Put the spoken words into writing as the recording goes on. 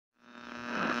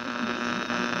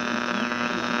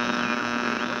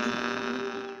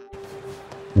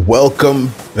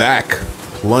Welcome back,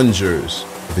 plungers.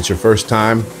 If it's your first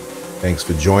time, thanks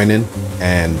for joining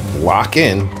and lock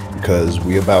in because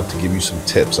we're about to give you some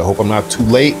tips. I hope I'm not too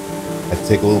late. I had to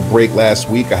take a little break last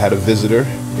week. I had a visitor.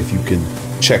 If you can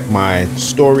check my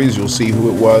stories, you'll see who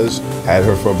it was. I had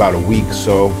her for about a week,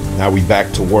 so now we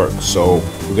back to work. So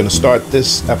we're gonna start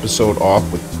this episode off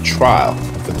with the trial.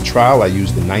 For the trial, I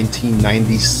used the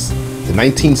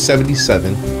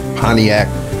 1977 Pontiac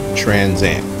Trans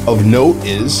Am. Of note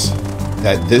is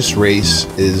that this race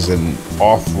is an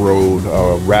off-road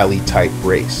rally type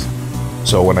race.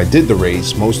 So when I did the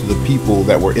race, most of the people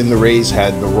that were in the race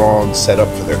had the wrong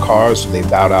setup for their cars, so they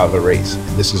bowed out of the race.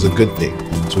 And this is a good thing.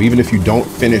 So even if you don't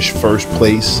finish first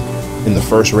place in the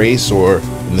first race or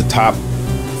in the top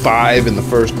 5 in the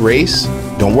first race,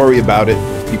 don't worry about it.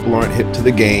 People aren't hip to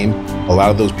the game. A lot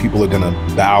of those people are gonna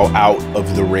bow out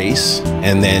of the race,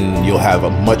 and then you'll have a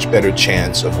much better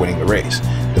chance of winning the race.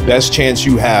 The best chance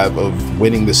you have of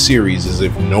winning the series is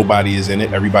if nobody is in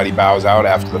it, everybody bows out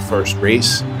after the first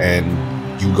race, and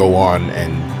you go on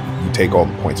and you take all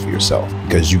the points for yourself,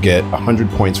 because you get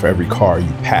 100 points for every car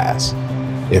you pass.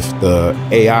 If the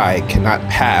AI cannot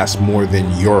pass more than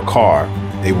your car,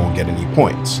 they won't get any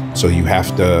points. So you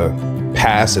have to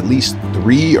pass at least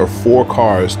 3 or 4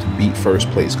 cars to beat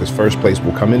first place, because first place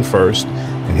will come in first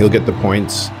and he'll get the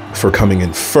points for coming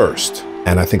in first.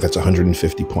 And I think that's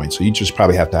 150 points. So you just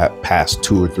probably have to pass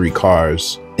 2 or 3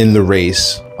 cars in the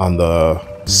race on the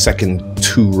second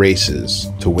 2 races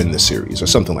to win the series or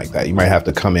something like that. You might have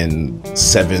to come in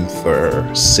 7th or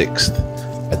 6th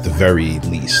at the very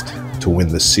least to win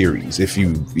the series, if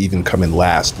you even come in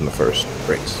last in the first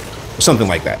race. Something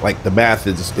like that. Like, the math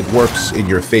is, it works in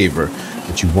your favor,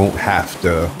 but you won't have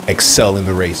to excel in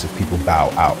the race if people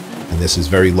bow out. And this is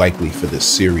very likely for this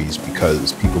series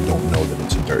because people don't know that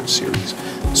it's a dirt series.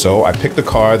 So I picked a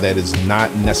car that is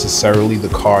not necessarily the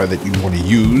car that you want to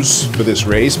use for this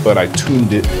race, but I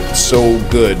tuned it so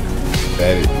good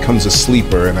that it becomes a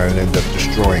sleeper and I end up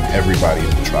destroying everybody in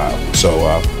the trial.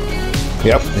 So,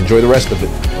 yep, enjoy the rest of it.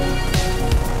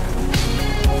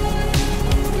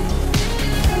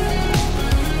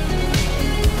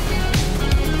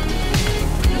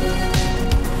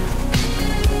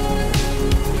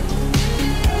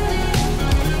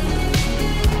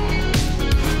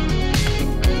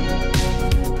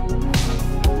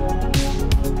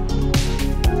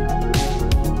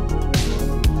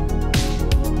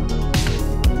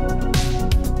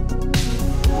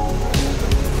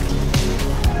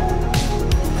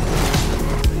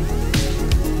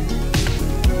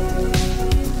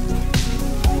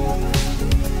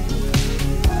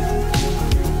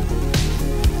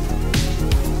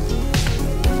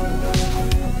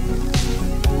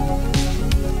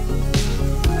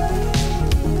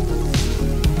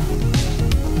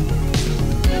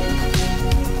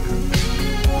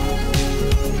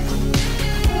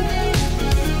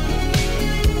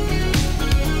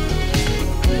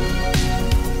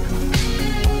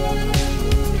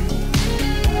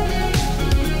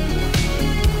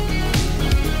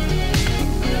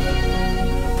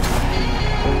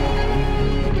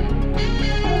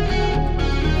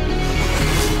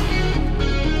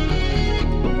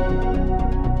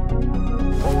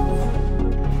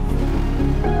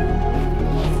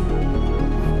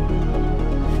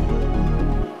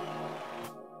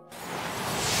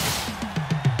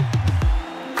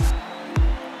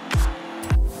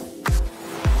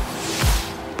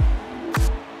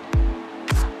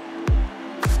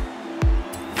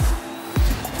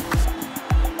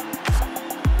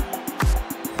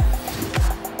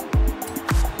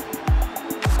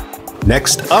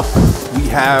 Next up, we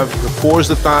have the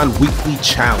Forzathon Weekly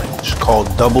Challenge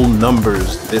called Double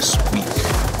Numbers this week.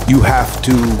 You have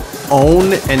to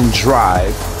own and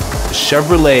drive the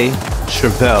Chevrolet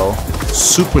Chevelle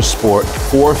Super Sport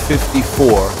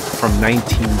 454 from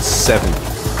 1970.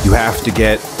 You have to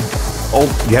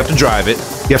drive it.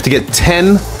 You have to get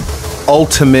 10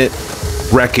 ultimate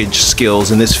wreckage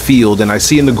skills in this field, and I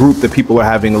see in the group that people are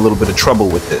having a little bit of trouble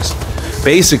with this.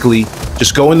 Basically,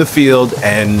 just go in the field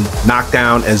and knock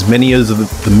down as many of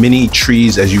the mini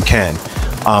trees as you can.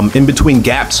 In between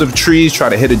gaps of trees, try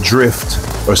to hit a drift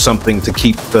or something to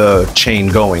keep the chain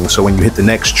going. So when you hit the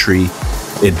next tree,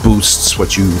 it boosts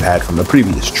what you had from the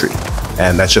previous tree.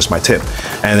 And that's just my tip.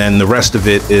 And then the rest of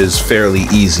it is fairly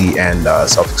easy and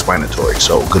self-explanatory.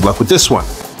 So good luck with this one.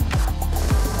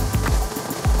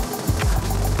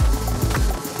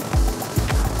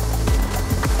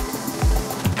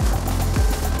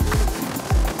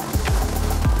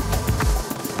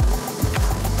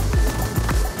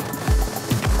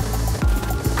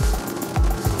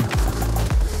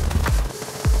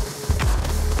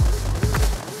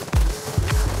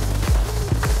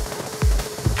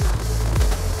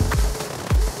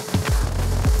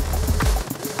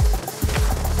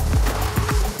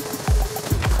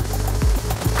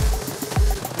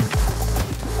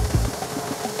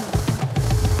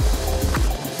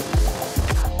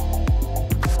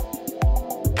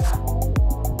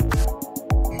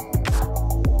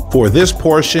 For this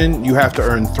portion, you have to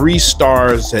earn 3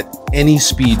 stars at any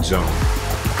speed zone.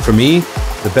 For me,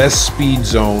 the best speed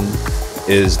zone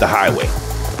is the highway.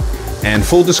 And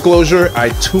full disclosure, I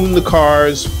tuned the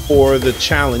cars for the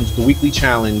challenge, the weekly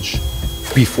challenge,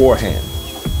 beforehand.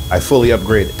 I fully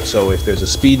upgraded. So if there's a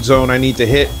speed zone I need to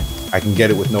hit, I can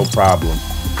get it with no problem.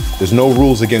 There's no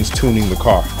rules against tuning the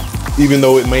car. Even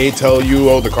though it may tell you,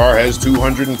 oh, the car has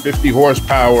 250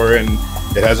 horsepower and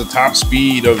it has a top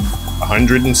speed of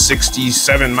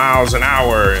 167 miles an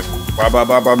hour and blah, blah,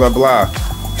 blah, blah, blah, blah.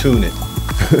 Tune it.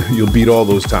 You'll beat all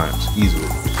those times easily.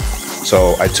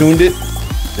 So I tuned it,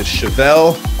 the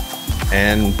Chevelle,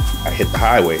 and I hit the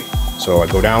highway. So I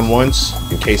go down once,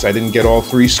 in case I didn't get all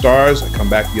 3 stars, I come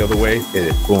back the other way, hit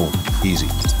it, boom, easy.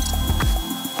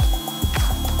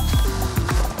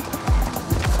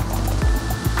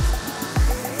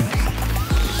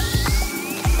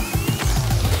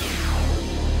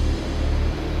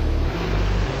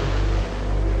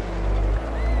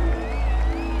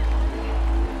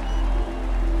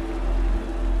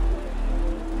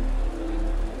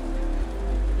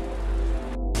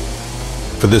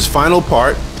 For this final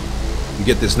part, you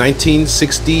get this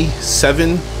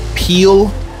 1967 Peel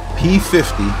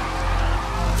P50.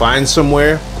 Find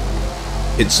somewhere,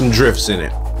 hit some drifts in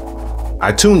it.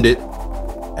 I tuned it,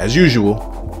 as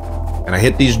usual, and I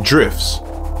hit these drifts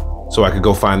so I could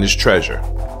go find this treasure.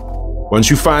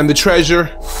 Once you find the treasure,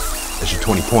 that's your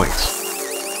 20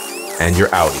 points. And you're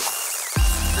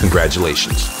outie.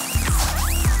 Congratulations.